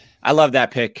 I love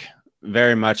that pick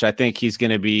very much. I think he's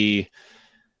going to be.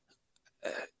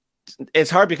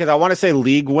 It's hard because I want to say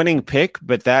league winning pick,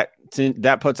 but that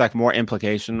puts like more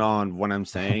implication on what I'm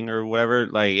saying or whatever.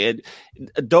 Like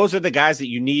those are the guys that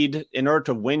you need in order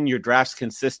to win your drafts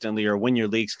consistently or win your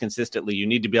leagues consistently. You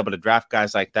need to be able to draft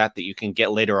guys like that you can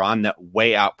get later on that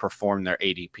way outperform their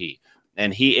ADP.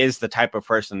 And he is the type of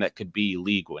person that could be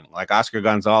league winning. Like Oscar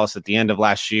Gonzalez at the end of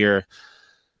last year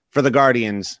for the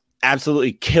Guardians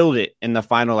absolutely killed it in the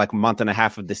final like month and a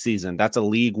half of the season. That's a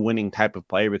league winning type of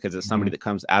player because it's somebody that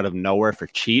comes out of nowhere for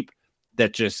cheap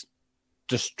that just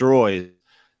destroys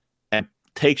and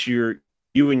takes you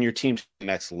and your team to the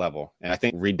next level. And I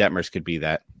think Reed Detmers could be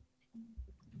that.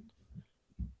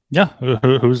 Yeah.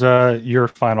 Who's your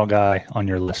final guy on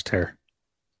your list here?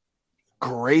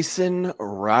 Grayson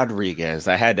Rodriguez.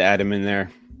 I had to add him in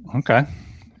there. Okay.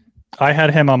 I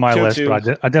had him on my list,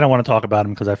 but I didn't want to talk about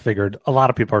him because I figured a lot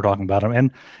of people are talking about him,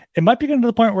 and it might be getting to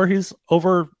the point where he's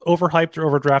overhyped or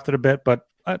overdrafted a bit, but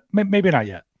maybe not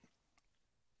yet.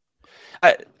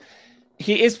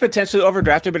 He is potentially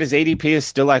overdrafted, but his ADP is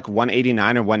still like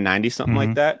 189 or 190, something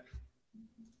like that.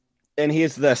 And he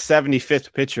is the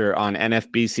 75th pitcher on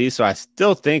NFBC, so I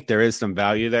still think there is some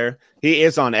value there. He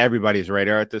is on everybody's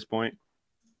radar at this point.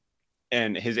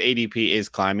 And his ADP is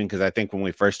climbing because I think when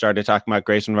we first started talking about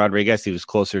Grayson Rodriguez, he was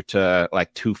closer to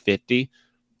like 250.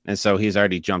 And so he's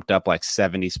already jumped up like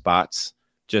 70 spots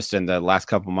just in the last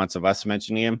couple months of us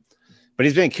mentioning him. But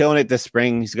he's been killing it this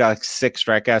spring. He's got like 6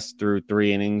 strikeouts through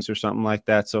 3 innings or something like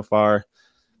that so far.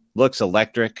 Looks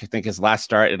electric. I think his last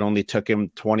start, it only took him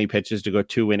 20 pitches to go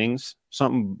 2 innings.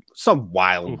 Some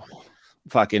wild,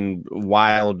 fucking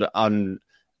wild,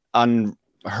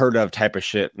 unheard of type of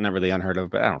shit. Not really unheard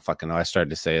of, but I don't fucking know. I started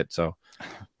to say it, so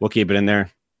we'll keep it in there.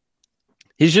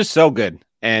 He's just so good.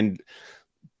 And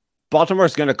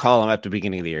Baltimore's going to call him at the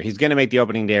beginning of the year. He's going to make the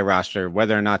opening day roster,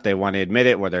 whether or not they want to admit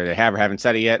it, whether they have or haven't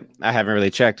said it yet. I haven't really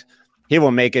checked. He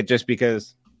will make it just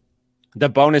because the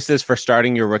bonuses for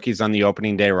starting your rookies on the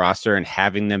opening day roster and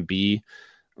having them be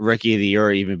rookie of the year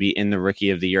or even be in the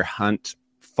rookie of the year hunt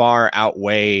far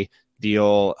outweigh the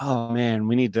old, oh man,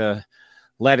 we need to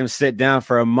let him sit down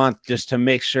for a month just to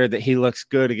make sure that he looks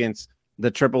good against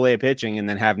the AAA pitching and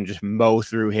then have him just mow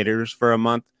through hitters for a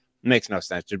month. It makes no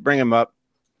sense. Just bring him up,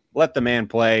 let the man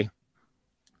play.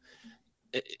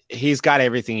 He's got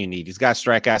everything you need. He's got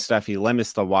strikeout stuff. He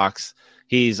limits the walks.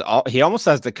 He almost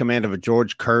has the command of a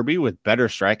George Kirby with better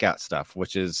strikeout stuff,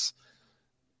 which is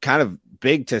kind of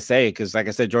big to say because, like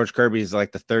I said, George Kirby is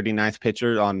like the 39th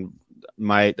pitcher on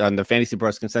the Fantasy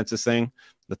Pros consensus thing,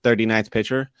 the 39th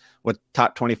pitcher with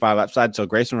top 25 upside. So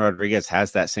Grayson Rodriguez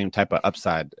has that same type of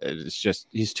upside. It's just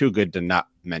he's too good to not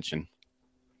mention.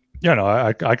 Yeah, no,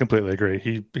 I completely agree.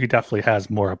 He definitely has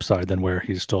more upside than where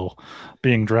he's still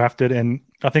being drafted. And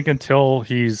I think until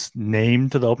he's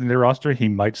named to the opening day roster, he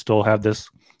might still have this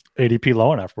ADP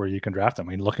low enough where you can draft him.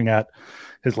 I mean, looking at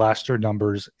his last year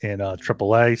numbers in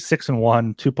AAA,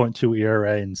 6-1, 2.2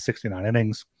 ERA in 69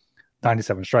 innings,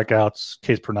 97 strikeouts,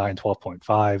 Ks per 9,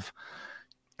 12.5.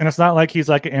 And it's not like he's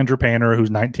like Andrew Painter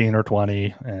who's 19 or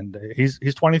 20, and he's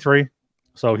 23.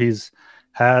 So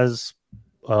has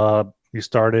He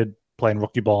started playing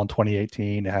rookie ball in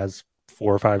 2018. He has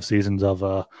 4 or 5 seasons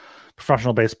of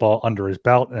professional baseball under his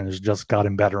belt and has just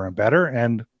gotten better and better.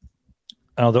 And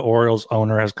I know the Orioles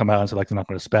owner has come out and said like they're not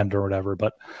going to spend or whatever,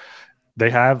 but they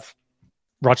have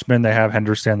Rutschman, they have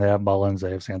Henderson, they have Mullins,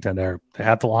 they have Santander. They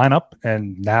have the lineup,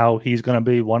 and now he's going to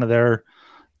be one of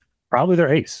probably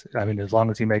their ace. I mean, as long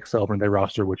as he makes the opening day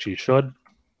roster, which he should,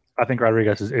 I think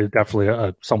Rodriguez is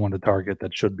definitely someone to target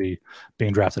that should be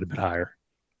being drafted a bit higher.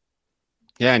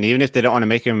 Yeah, and even if they don't want to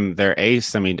make him their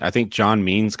ace, I mean, I think John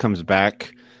Means comes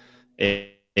back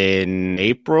in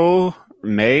April,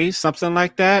 May, something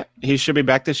like that. He should be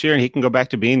back this year, and he can go back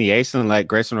to being the ace and let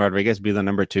Grayson Rodriguez be the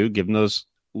number 2, give him those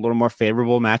a little more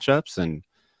favorable matchups. And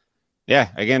yeah,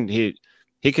 again,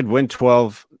 he could win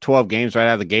 12 games right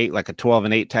out of the gate, like a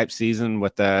 12-8 type season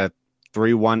with a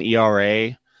 3.1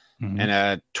 ERA and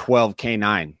a 12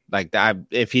 K9. Like that,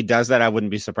 if he does that, I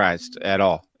wouldn't be surprised at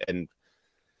all. And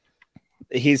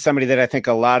he's somebody that I think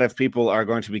a lot of people are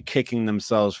going to be kicking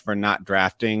themselves for not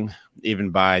drafting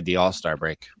even by the All-Star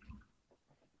break.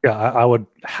 Yeah, I would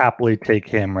happily take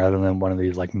him rather than one of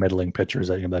these like middling pitchers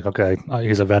that you're like, okay,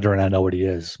 he's a veteran. I know what he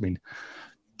is. I mean,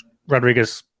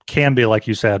 Rodriguez can be, like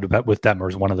you said, with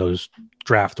Detmers, one of those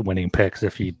draft winning picks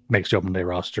if he makes the open day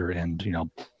roster and,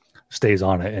 stays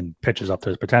on it and pitches up to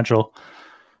his potential.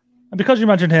 And because you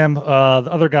mentioned him, the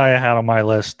other guy I had on my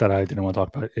list that I didn't want to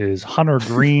talk about is Hunter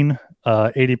Greene,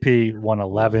 ADP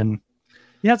 111.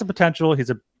 He has the potential. He's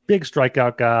a big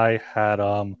strikeout guy, had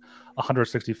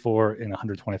 164 in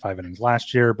 125 innings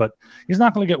last year, but he's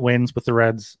not going to get wins with the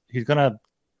Reds. He's going to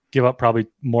give up probably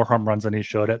more home runs than he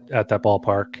should at that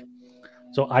ballpark.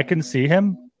 So I can see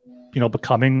him,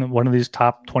 becoming one of these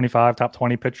top 25, top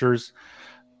 20 pitchers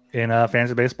in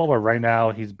fantasy baseball, but right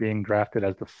now he's being drafted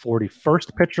as the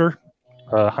 41st pitcher,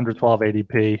 112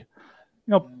 ADP,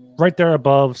 right there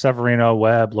above Severino,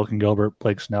 Webb, Logan Gilbert,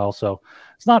 Blake Snell. So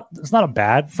it's not a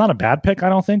bad pick, I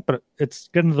don't think, but it's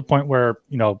getting to the point where,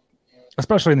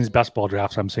 especially in these best ball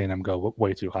drafts, I'm seeing him go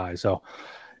way too high. So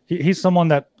he's someone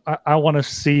that I want to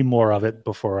see more of it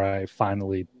before I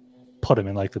finally put him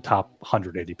in like the top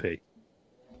 100 ADP.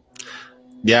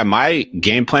 Yeah, my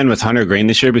game plan with Hunter Greene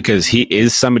this year, because he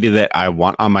is somebody that I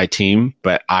want on my team,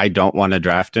 but I don't want to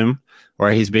draft him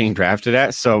where he's being drafted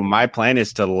at. So my plan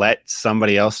is to let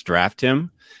somebody else draft him.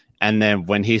 And then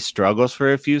when he struggles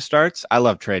for a few starts, I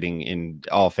love trading in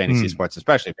all fantasy sports,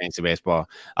 especially fantasy baseball.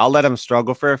 I'll let him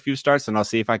struggle for a few starts, and I'll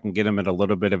see if I can get him at a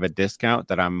little bit of a discount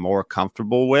that I'm more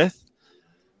comfortable with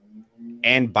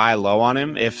and buy low on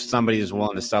him if somebody is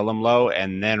willing to sell him low,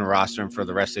 and then roster him for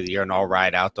the rest of the year, and I'll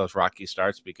ride out those rocky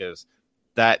starts, because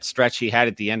that stretch he had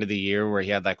at the end of the year where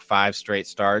he had like 5 straight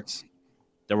starts,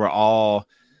 they were all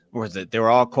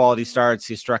quality starts.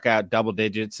 He struck out double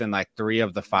digits in like 3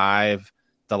 of the 5.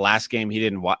 The last game he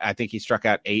didn't I think he struck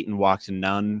out 8 and walked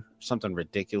none, something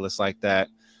ridiculous like that.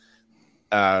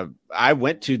 I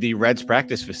went to the Reds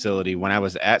practice facility when I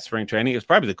was at spring training. It was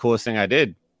probably the coolest thing I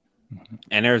did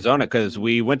in Arizona, because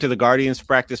we went to the Guardians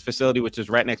practice facility, which is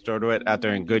right next door to it out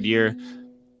there in Goodyear.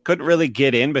 Couldn't really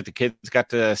get in, but the kids got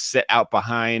to sit out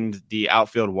behind the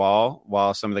outfield wall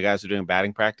while some of the guys were doing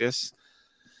batting practice.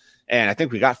 And I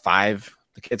think we got 5.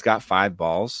 The kids got 5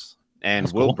 balls. And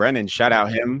That's Will cool. Brennan, shout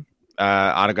out him.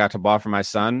 Autographed a ball for my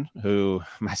son, who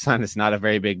my son is not a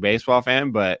very big baseball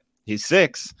fan, but he's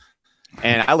 6.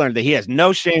 And I learned that he has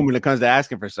no shame when it comes to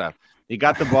asking for stuff. He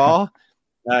got the ball.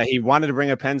 He wanted to bring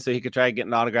a pen so he could try to get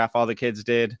an autograph. All the kids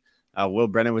did. Will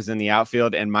Brennan was in the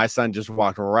outfield, and my son just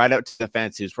walked right up to the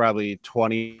fence. He was probably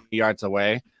 20 yards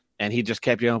away, and he just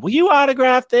kept yelling, "Will you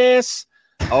autograph this?"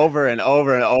 over and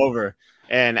over and over.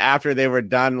 And after they were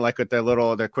done, like with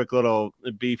their quick little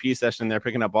BP session, they're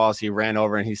picking up balls. He ran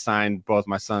over and he signed both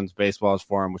my son's baseballs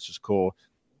for him, which is cool.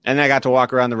 And then I got to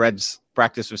walk around the Reds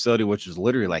practice facility, which is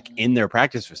literally like in their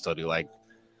practice facility. Like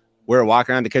we're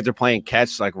walking around, the kids are playing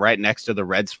catch, like right next to the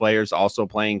Reds players also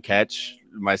playing catch.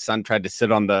 My son tried to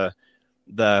sit on the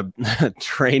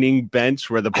training bench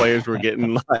where the players were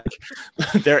getting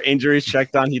like their injuries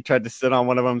checked on. He tried to sit on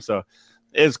one of them. So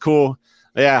it's cool.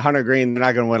 Yeah, Hunter Greene, they're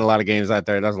not going to win a lot of games out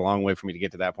there. That's a long way for me to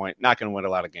get to that point. Not going to win a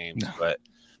lot of games, but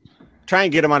try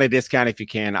and get him on a discount if you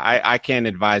can. I can't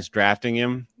advise drafting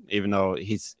him, even though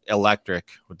he's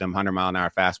electric with them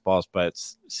 100-mile-an-hour fastballs, but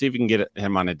see if you can get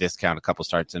him on a discount a couple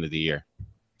starts into the year.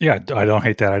 Yeah, I don't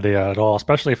hate that idea at all,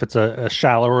 especially if it's a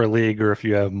shallower league or if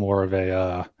you have more of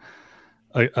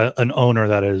an owner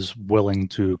that is willing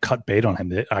to cut bait on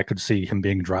him. I could see him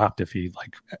being dropped if he,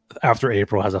 like, after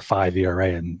April has a 5 ERA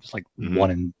and it's like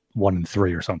 1 and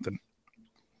 3 or something.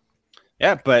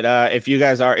 Yeah, but if you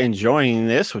guys are enjoying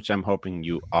this, which I'm hoping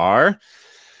you are,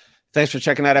 Thanks for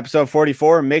checking out episode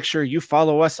 44. Make sure you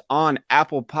follow us on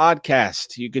Apple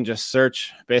Podcast. You can just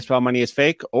search Baseball Money is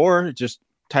Fake or just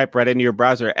type right into your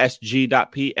browser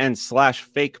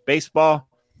sg.pn/fakebaseball.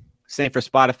 Same for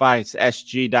Spotify. It's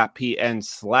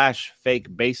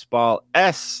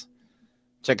sg.pn/fakebaseball.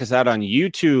 Check us out on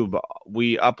YouTube.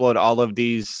 We upload all of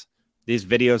these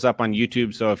videos up on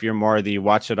YouTube. So if you're more of the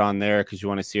watch it on there because you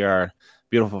want to see our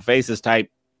beautiful faces type,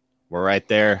 we're right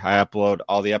there. I upload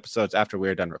all the episodes after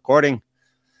we're done recording.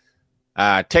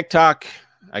 TikTok.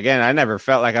 Again, I never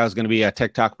felt like I was going to be a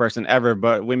TikTok person ever,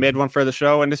 but we made one for the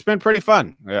show, and it's been pretty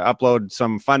fun. We upload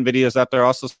some fun videos up there,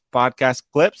 also podcast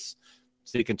clips,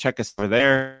 so you can check us over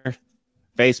there.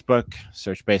 Facebook,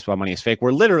 search Baseball Money is Fake.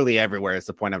 We're literally everywhere is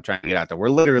the point I'm trying to get out there. We're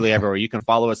literally everywhere. You can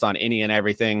follow us on any and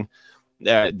everything.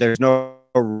 There's no,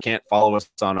 you can't follow us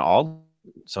on all,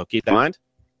 so keep that in mind.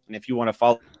 And if you want to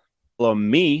follow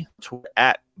me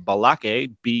at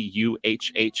Buhlockay,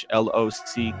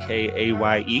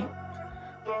 BUHHLOCKAYE.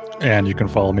 And you can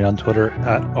follow me on Twitter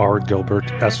at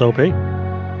RGilbertSOP.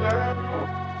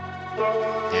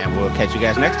 And we'll catch you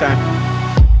guys next time.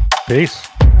 Peace.